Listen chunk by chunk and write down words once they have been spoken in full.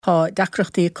Tá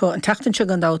deachreachtaí chu an teachtain se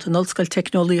gandát an ollscoil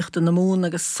teicneolaíochta na mún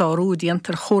agus sáú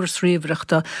díantar chóras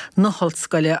riomhreachta na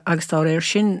hollscoile agus tá réir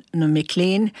sin na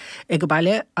Mickléin ag go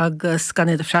baile agus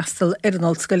ganad a freastal ar an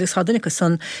ollscoil is hadanna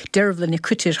san dearbhla na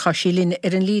cuitir cha sílín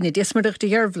ar an lína déas mar de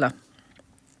dearbhla.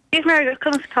 Díos mar gur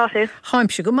chunatáú. Chaim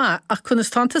se go má ach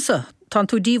chunastantasa tá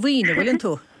tú díomhaoine bhfuiln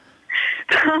tú.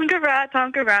 Tá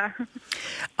go bra.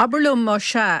 Aberlum má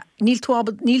se níl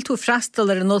tú freastal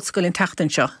ar an ollscoil in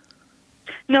teachtain seo.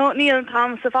 No, Neil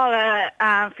Tom Savala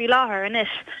fi láthir inis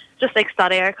just ag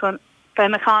stadéir chun fe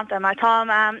meánta mar Tom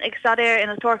ag stadéir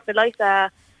ina torch fi leite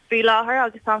fi láthir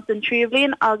agus Tom san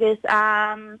tríomhlín agus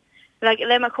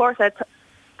le a cuasa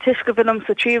tuisce bhnom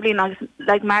sa tríomhlín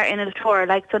agus mar ina the tour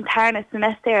san tarna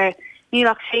semester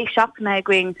nílach sé seachna ag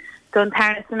going don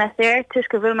tarna semester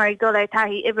tuisce bhfuil mar ag dul ar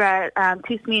taithí ibre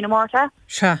 2 mí na mórta.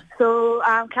 So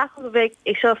Castle Vic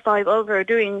ag seo 5 over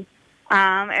doing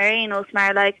ar aon os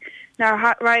mar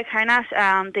nar right harnas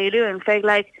déú an feg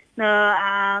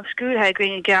na scrúthe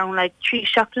green a gown 3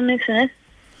 seachtainús in is.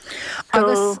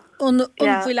 Agus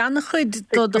bhfuil anna chuid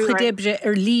do chuidébre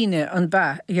ar líne an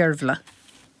ba dhearbhla.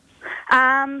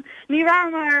 Ní ra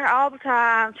mar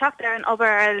ábalta teachtar an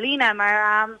obair ar lína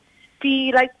mar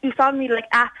die you found me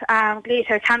app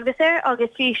gléir canvasir agus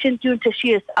fi sin dúnta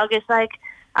sios agus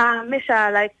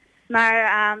misha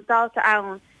mar dalta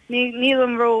ann.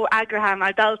 Nílam ró agraham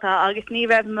ar dalta agus ní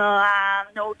raibh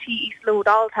nó tí sló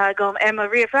dalta gom Emma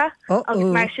rifa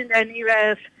agus mar sin ní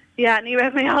raibh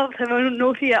mé alta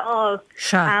nóí á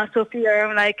so fi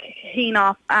hí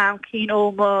off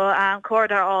cíó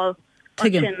corda all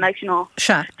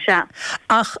se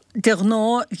ach de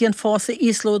ná híon fása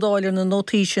íslódáile na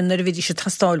nótí sin ar bhíidir se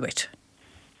tastáilhait.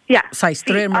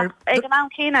 Mar ag an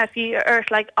céine fi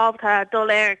ábta dul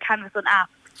air canvas an app.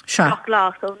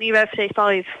 Lá so ní raibh sé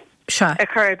 5 a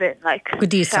churbit go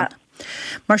dísan.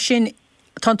 Mar sin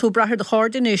tá tú brathir de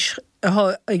chádain is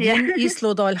gin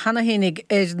íslódáil hena hénig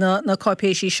ar na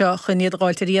cápéisí seo chunéad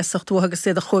gáilte réasach tú agus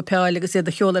sé a chopeáil agus sé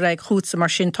a cheolalaigh chútsa mar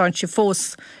sin tá si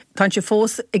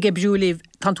fós i gebbrúlíh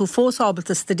tá tú fós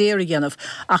ábalta stadéir ghéanamh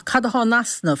ach cad aá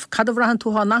nasnamh cad a bhrahan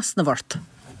tú há nasnahart.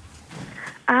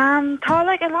 Tá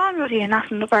a lá ruí a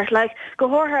nasnahart go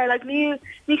hórthir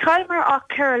ní chaid mar ach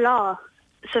ceir lá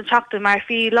san chapter mar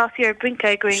fi last year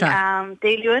brinca going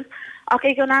déúin ach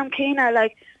ag an céine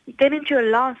den into a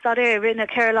lá stadéir rinne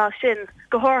ceir lá sin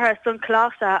go hórtha san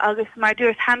clása agus mar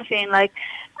dúirt hena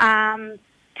féin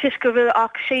tuis go bhfuil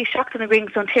ach sé seachtain a ring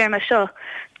san téirme seo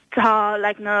tá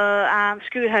na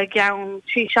scrúthe geann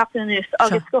 3 seachtainús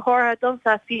agus go hórtha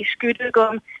domsa fi scrúdú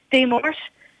gom démórs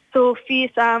so fi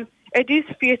dús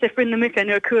fi a frin na mucha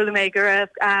nuair coolla mé go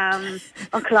raibh an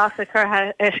clása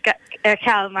chutha ar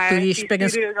ceall mar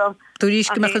Dúrís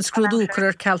go meach an scrúdú chu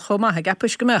ar ceall chomá a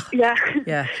gapis go meach?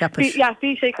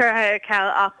 Bhí sé chutha ar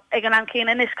ceall ach ag an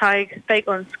céine inis caiig fé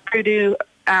an scrúdú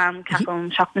ceann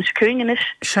seach na scrúin inis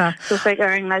so fé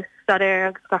ar an stadéir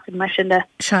agus gachan mar sin de.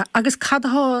 Agus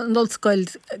cadthá an ollscoil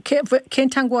cén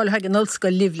tan gháil ag an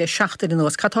ollscoil libh le seachtain an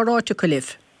os cadthráte go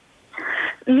libh?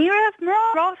 Ní raibh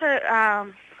mráta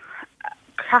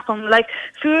capam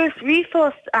fuair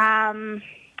rifos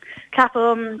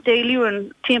capam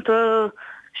déúan timp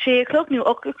sé clognú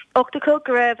 8 go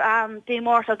raibh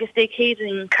démór agus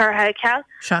décéading chutha ceall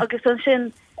agus an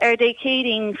sin ar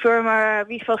décéading fuair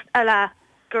rifos eile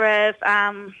go raibh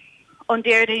an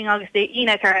déirding agus dé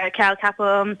ine chutha ceall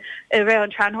capam I ra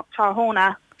an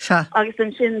tráthnóna agus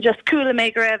an sin just coolla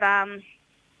mé go raibh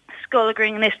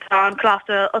scoilagring an istá an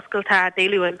clásta oscailtá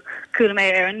déúan coolla mé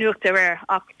ar an nuachta réir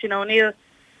ach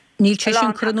Níl sé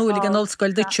sin chranúlaigh an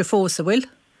ollscoil duitse fósa bhfuil?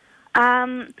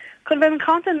 Chun bheith an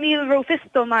content níl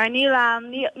rofisto mar níl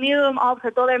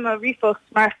ábhar dul mar rifos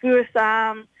mar fuas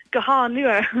go há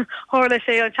nua hála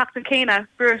sé an teachtain céine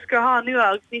fuas go há nua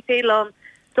agus ní félam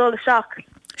dul seach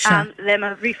le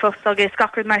mar rifos agus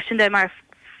scacard mar sin de mar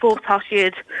fótá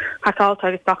siad haáilta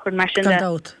agus scacard mar sin de.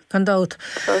 Candát.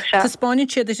 Tá Spáin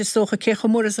siad is socha cécha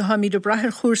mór a ha míidir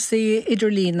brathir chósaí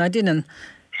idirlín na duine.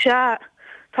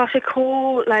 Tá sé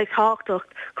táachtacht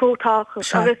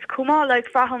agus cumá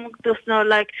fraham dus nó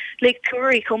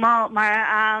túí cumá mar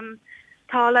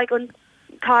tá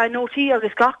nótaí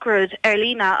agus gacrad ar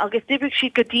lína agus dibrig si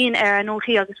go dtíon ar an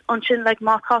nótaí agus an sin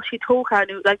mátá si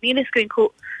tóchaú bhína screen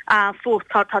fós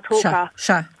tá tócha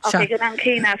gan an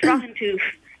céine frahan tú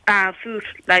fút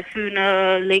fúna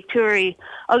leitúí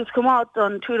agus cumá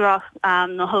don túrás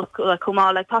na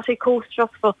cumá tá sé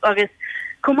cóstrafa agus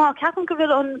Cumá ceapan go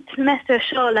bhfuil an semester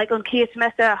seo an cé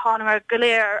semester hána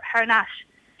goléir thnáis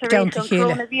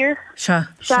coronavír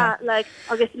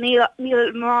agus níl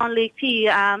marrán letí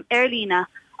airlína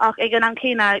ach ag an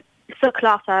céine sa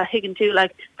clasa higgin tú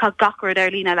like tá gachroid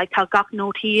Erlína like tá gach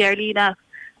notí Erlína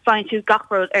find tú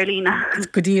gachroid Erlína.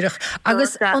 Godíireach.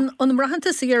 Agus an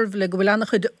rahananta séirhle go bhfuil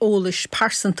annach chud ólis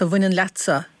persanta bhain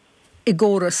letsa I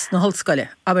ggóras na hallscoile.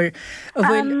 Aber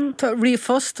bhfuil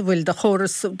riomfost bhfuil de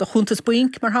chóras de chuntas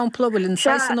buink mar hapla bhfuil an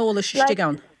 6 ólis iste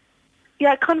gan.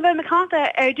 Ja, kon we me kante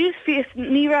dus fies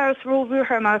níras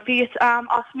roúher mar fies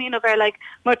osmín of like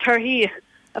mar turhí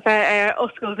of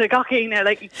oskul de gachéine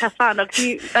like fan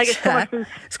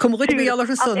kom ru mé all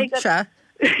son se.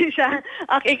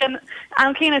 Ach ik an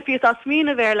céine fies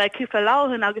osmín ver like cúpa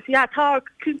láhan agus ja tá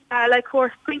like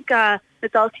chós sprinka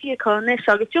nadaltí kon is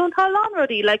agus Joan tá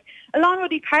landrodí like a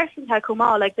landrodí person ha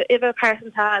komá like the iver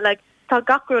person ha like tá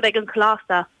gacro ag an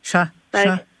klasta.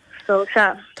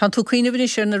 Tá tú cuioine bhí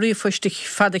sé na riomfoiste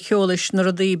fada cheolalas na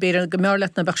rudaí bé an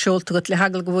gomearlaat na beseolta go le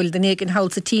hagal go bhfuil den éigen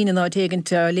háilsa tíine ná éigenn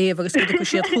léh agus go go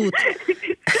siad chuút.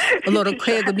 A le an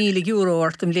 2,000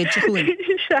 ort am léid chuin.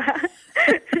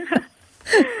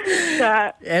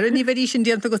 Ní bhí sin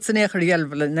déanta go san éair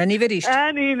dhealbhla na ní bhí.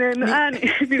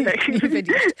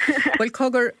 Bhil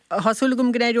cogur hasúla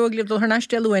gom gnéideoglibh do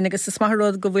thnasteúin agus is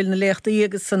smathród go bhfuil na léchtaí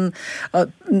agus an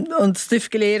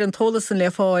stifgeléir an tolas an le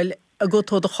fáil a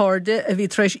gotó a cháde a bhí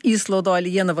treéis íslódáile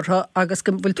dhéanamhartha agus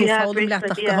go bhfuil tú fálam leach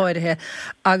go háirithe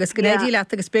agus gnéidí le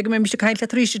agus be mé mis caiint le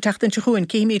tríiste teachtain se chuin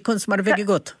céimí chus mar bheith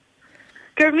got.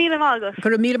 Gur míle mágus.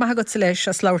 Gur míle mágat sa leis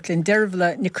a sláirlinn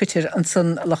deirhla ní cuitir an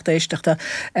san lachtaéisteachta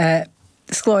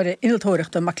Sláire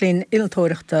inaltóireachta maclín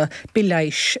inaltóireachta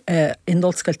biléis in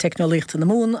dulscail technolíochta na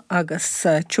mún agus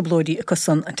tublóidí a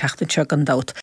cosan an teachtain se an dat.